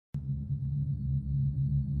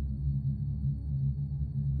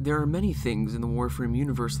There are many things in the Warframe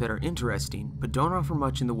universe that are interesting, but don't offer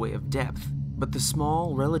much in the way of depth. But the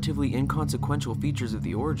small, relatively inconsequential features of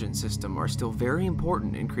the Origin system are still very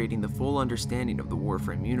important in creating the full understanding of the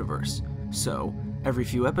Warframe universe. So, every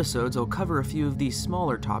few episodes I'll cover a few of these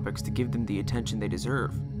smaller topics to give them the attention they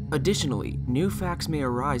deserve. Additionally, new facts may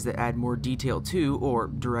arise that add more detail to, or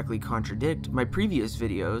directly contradict, my previous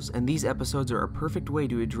videos, and these episodes are a perfect way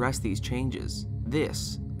to address these changes.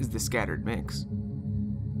 This is the Scattered Mix.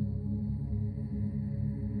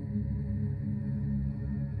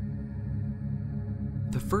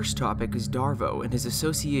 The first topic is Darvo and his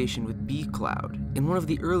association with Beecloud. In one of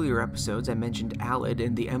the earlier episodes I mentioned Alid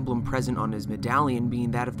and the emblem present on his medallion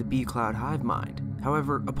being that of the Beecloud hive mind.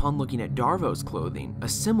 However, upon looking at Darvo's clothing, a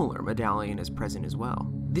similar medallion is present as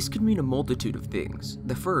well. This could mean a multitude of things.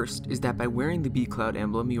 The first is that by wearing the Beecloud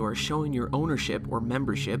emblem you are showing your ownership or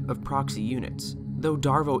membership of proxy units. Though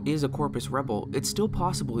Darvo is a Corpus rebel, it's still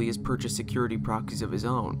possible he has purchased security proxies of his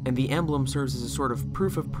own, and the emblem serves as a sort of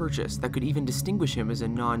proof of purchase that could even distinguish him as a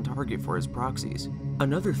non-target for his proxies.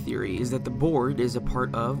 Another theory is that the board is a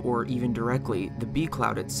part of, or even directly, the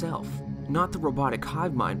Beecloud itself. Not the robotic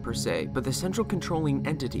hive mind per se, but the central controlling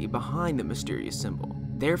entity behind the mysterious symbol.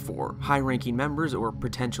 Therefore, high-ranking members or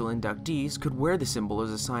potential inductees could wear the symbol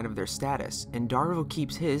as a sign of their status, and Darvo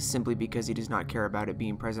keeps his simply because he does not care about it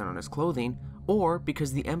being present on his clothing, or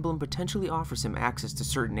because the emblem potentially offers him access to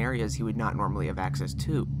certain areas he would not normally have access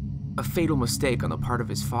to. A fatal mistake on the part of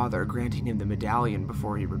his father granting him the medallion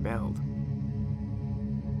before he rebelled.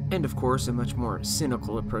 And of course, a much more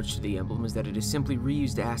cynical approach to the emblem is that it is simply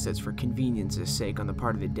reused assets for convenience's sake on the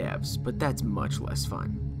part of the devs, but that's much less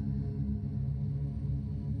fun.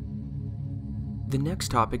 The next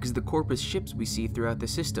topic is the Corpus ships we see throughout the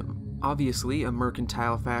system. Obviously, a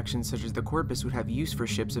mercantile faction such as the Corpus would have use for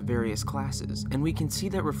ships of various classes, and we can see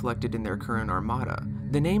that reflected in their current armada.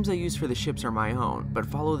 The names I use for the ships are my own, but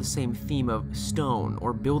follow the same theme of stone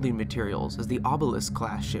or building materials as the Obelisk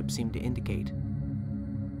class ships seem to indicate.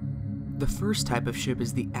 The first type of ship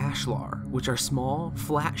is the Ashlar, which are small,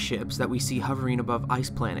 flat ships that we see hovering above ice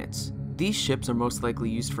planets. These ships are most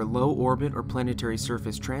likely used for low orbit or planetary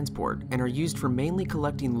surface transport, and are used for mainly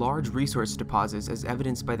collecting large resource deposits as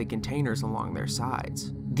evidenced by the containers along their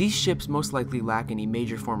sides. These ships most likely lack any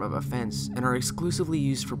major form of offense, and are exclusively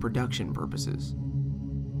used for production purposes.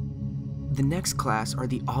 The next class are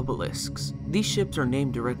the Obelisks. These ships are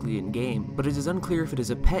named directly in-game, but it is unclear if it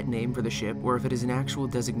is a pet name for the ship or if it is an actual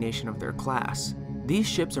designation of their class. These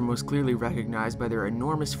ships are most clearly recognized by their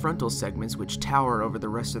enormous frontal segments which tower over the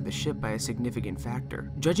rest of the ship by a significant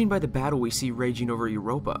factor. Judging by the battle we see raging over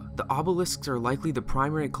Europa, the Obelisks are likely the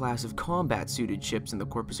primary class of combat-suited ships in the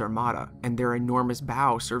Corpus Armada, and their enormous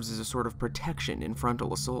bow serves as a sort of protection in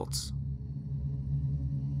frontal assaults.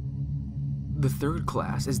 The third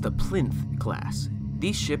class is the Plinth class.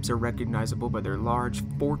 These ships are recognizable by their large,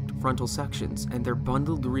 forked frontal sections and their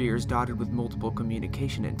bundled rears dotted with multiple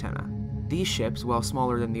communication antennae. These ships, while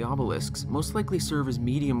smaller than the Obelisks, most likely serve as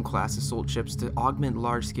medium-class assault ships to augment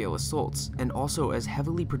large-scale assaults, and also as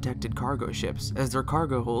heavily protected cargo ships, as their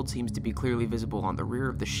cargo hold seems to be clearly visible on the rear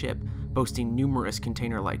of the ship, boasting numerous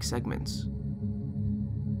container-like segments.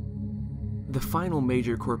 The final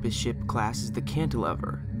major Corpus ship class is the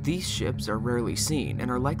Cantilever. These ships are rarely seen, and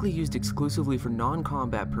are likely used exclusively for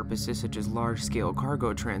non-combat purposes such as large-scale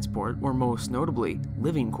cargo transport, or most notably,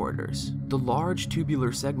 living quarters. The large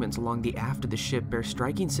tubular segments along the aft of the ship bear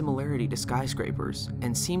striking similarity to skyscrapers,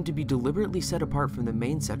 and seem to be deliberately set apart from the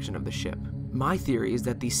main section of the ship. My theory is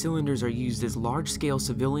that these cylinders are used as large-scale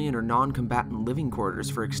civilian or non-combatant living quarters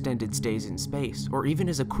for extended stays in space, or even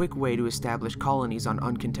as a quick way to establish colonies on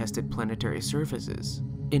uncontested planetary surfaces.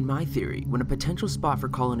 In my theory, when a potential spot for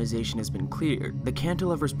colonization has been cleared, the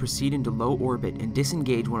cantilevers proceed into low orbit and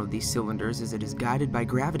disengage one of these cylinders as it is guided by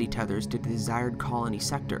gravity tethers to the desired colony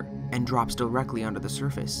sector, and drops directly onto the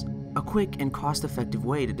surface. A quick and cost-effective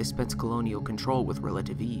way to dispense colonial control with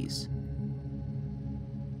relative ease.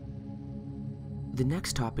 The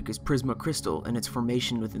next topic is Prisma Crystal and its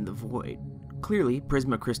formation within the void. Clearly,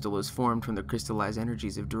 Prisma Crystal is formed from the crystallized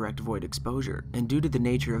energies of direct void exposure, and due to the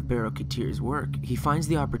nature of Barrow-Katir's work, he finds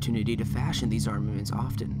the opportunity to fashion these armaments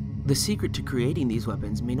often. The secret to creating these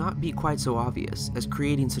weapons may not be quite so obvious, as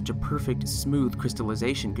creating such a perfect, smooth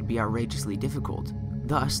crystallization could be outrageously difficult.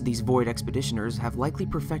 Thus, these void expeditioners have likely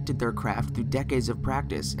perfected their craft through decades of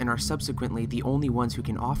practice and are subsequently the only ones who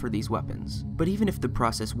can offer these weapons. But even if the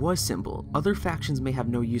process was simple, other factions may have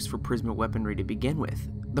no use for Prisma weaponry to begin with.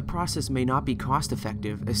 The process may not be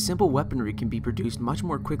cost-effective, as simple weaponry can be produced much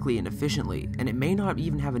more quickly and efficiently, and it may not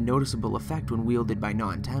even have a noticeable effect when wielded by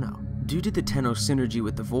non-Tenno. Due to the Tenno synergy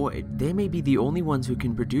with the Void, they may be the only ones who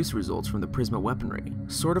can produce results from the Prisma weaponry,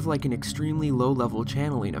 sort of like an extremely low-level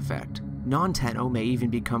channeling effect. Non-Tenno may even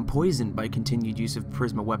become poisoned by continued use of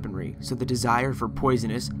Prisma weaponry, so the desire for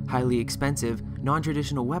poisonous, highly expensive,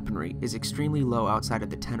 non-traditional weaponry is extremely low outside of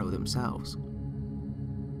the Tenno themselves.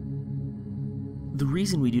 The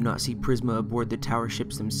reason we do not see Prisma aboard the tower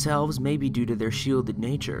ships themselves may be due to their shielded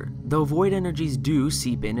nature. Though void energies do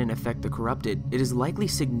seep in and affect the corrupted, it is likely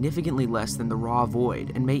significantly less than the raw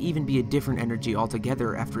void, and may even be a different energy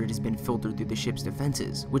altogether after it has been filtered through the ship's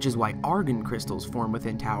defenses, which is why Argon crystals form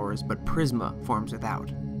within towers, but Prisma forms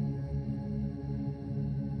without.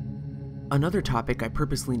 Another topic I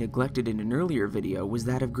purposely neglected in an earlier video was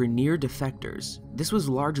that of Grineer Defectors. This was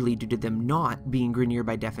largely due to them not being Grineer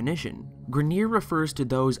by definition. Grineer refers to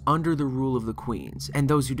those under the rule of the queens, and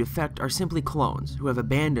those who defect are simply clones who have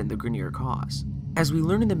abandoned the Grineer cause. As we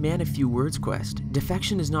learn in the Man of Few Words quest,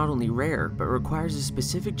 defection is not only rare, but requires a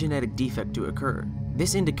specific genetic defect to occur.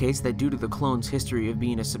 This indicates that due to the clones' history of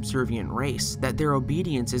being a subservient race, that their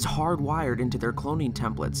obedience is hardwired into their cloning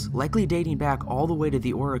templates, likely dating back all the way to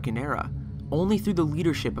the Orokin era. Only through the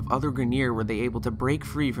leadership of other Grineer were they able to break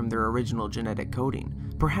free from their original genetic coding,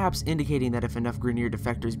 perhaps indicating that if enough Grineer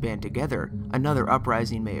defectors band together, another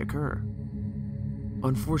uprising may occur.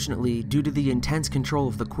 Unfortunately, due to the intense control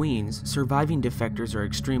of the queens, surviving defectors are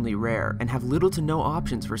extremely rare and have little to no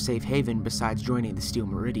options for safe haven besides joining the Steel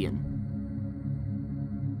Meridian.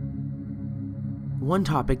 One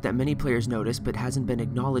topic that many players notice but hasn't been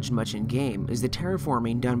acknowledged much in game is the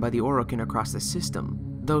terraforming done by the Orokin across the system.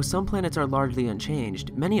 Though some planets are largely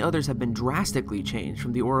unchanged, many others have been drastically changed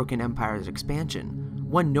from the Orokin Empire's expansion.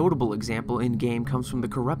 One notable example in-game comes from the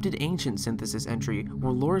Corrupted Ancient synthesis entry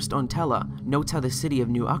where Lorist Ontella notes how the city of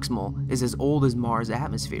New Uxmal is as old as Mars'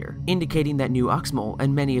 atmosphere, indicating that New Uxmal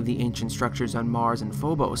and many of the ancient structures on Mars and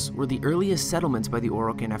Phobos were the earliest settlements by the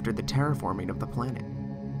Orokin after the terraforming of the planet.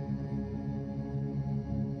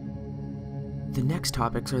 The next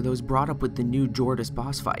topics are those brought up with the new Jordis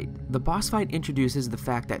boss fight. The boss fight introduces the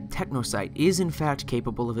fact that Technocyte is in fact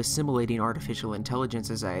capable of assimilating artificial intelligence,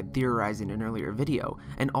 as I had theorized in an earlier video,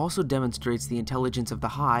 and also demonstrates the intelligence of the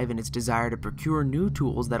Hive and its desire to procure new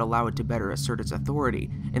tools that allow it to better assert its authority,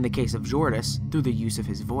 in the case of Jordis, through the use of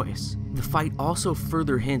his voice. The fight also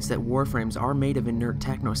further hints that Warframes are made of inert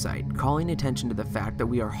Technocyte, calling attention to the fact that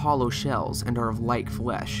we are hollow shells and are of like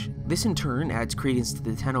flesh. This in turn adds credence to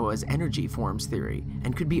the Tenno as energy forms theory,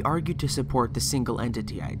 and could be argued to support the single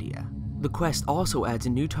entity idea. The quest also adds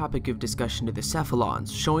a new topic of discussion to the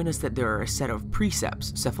Cephalons, showing us that there are a set of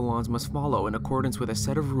precepts Cephalons must follow in accordance with a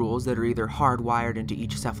set of rules that are either hardwired into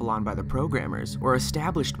each Cephalon by the programmers, or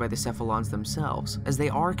established by the Cephalons themselves, as they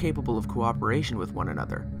are capable of cooperation with one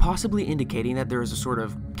another, possibly indicating that there is a sort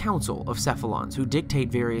of council of Cephalons who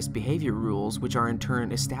dictate various behavior rules which are in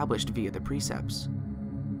turn established via the precepts.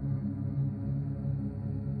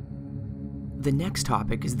 The next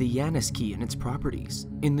topic is the Janus key and its properties.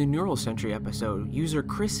 In the Neural Sentry episode, user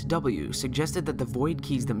Chris W suggested that the Void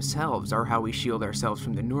keys themselves are how we shield ourselves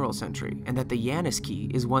from the Neural Sentry, and that the Janus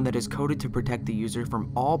key is one that is coded to protect the user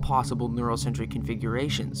from all possible Neural Sentry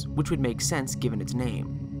configurations, which would make sense given its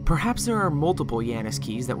name. Perhaps there are multiple Janus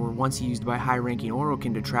keys that were once used by high-ranking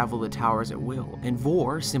Orokin to travel the towers at will, and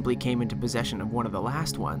Vor simply came into possession of one of the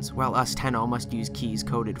last ones, while us Tenno must use keys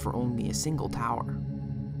coded for only a single tower.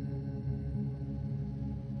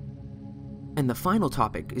 And the final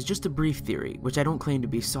topic is just a brief theory, which I don't claim to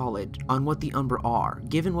be solid, on what the Umbra are,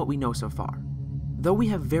 given what we know so far. Though we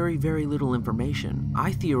have very little information,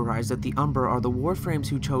 I theorize that the Umbra are the Warframes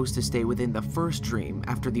who chose to stay within the first dream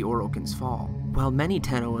after the Orokin's fall. While many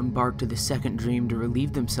Tenno embarked to the second dream to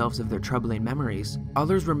relieve themselves of their troubling memories,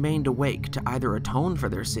 others remained awake to either atone for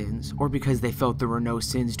their sins, or because they felt there were no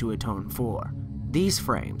sins to atone for. These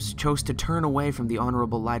frames chose to turn away from the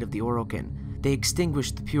honorable light of the Orokin. They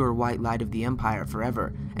extinguished the pure white light of the Empire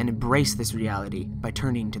forever, and embraced this reality by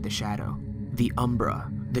turning to the shadow. The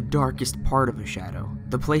Umbra, the darkest part of a shadow,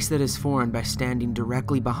 the place that is formed by standing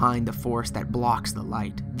directly behind the force that blocks the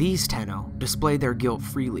light. These Tenno display their guilt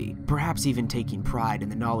freely, perhaps even taking pride in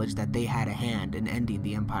the knowledge that they had a hand in ending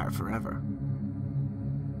the Empire forever.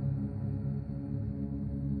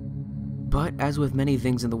 But as with many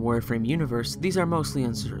things in the Warframe universe, these are mostly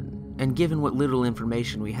uncertain. And given what little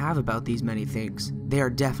information we have about these many things, they are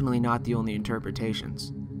definitely not the only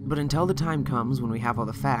interpretations. But until the time comes when we have all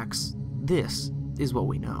the facts, this is what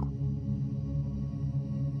we know.